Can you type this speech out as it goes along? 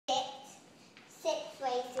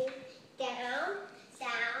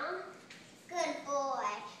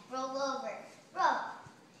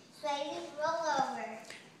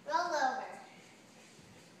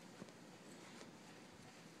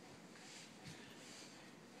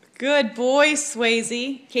Good boy,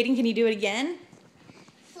 Swayze. Kaden, can you do it again?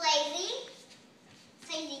 Swayze.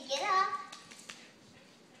 Swayze, get up.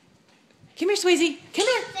 Come here, Swayze. Come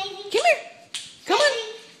here. Swayze. Come here. Come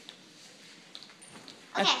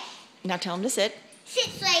on. Okay. Now tell him to sit. Sit,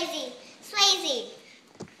 Swayze. Swayze.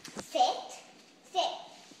 Sit. Sit.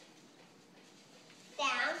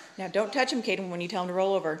 Down. Now don't touch him, Kaden, when you tell him to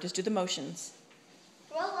roll over. Just do the motions.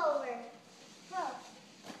 Roll over. Roll.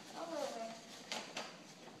 Roll over.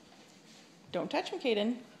 Don't touch him,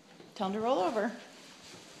 Kaden. Tell him to roll over.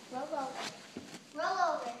 Roll over. Roll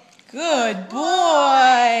over. Good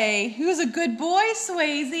boy. Who's a good boy,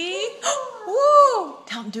 Swayze? Woo!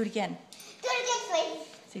 Tell him to do it again. Do it again, Swayze.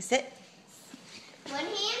 Say sit. One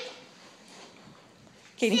hand.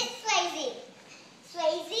 Kaden. Sit, Swayze.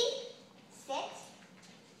 Swayze. Sit.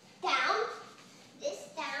 Down. This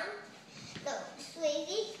down. No,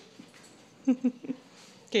 Swayze.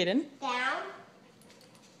 Kaden. Down.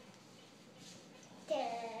 Down.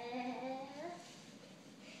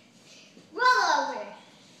 Roll over.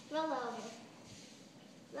 Roll over.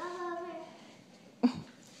 Roll over.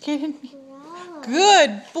 Kaden. Roll over.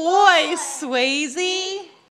 Good boy, Swayze.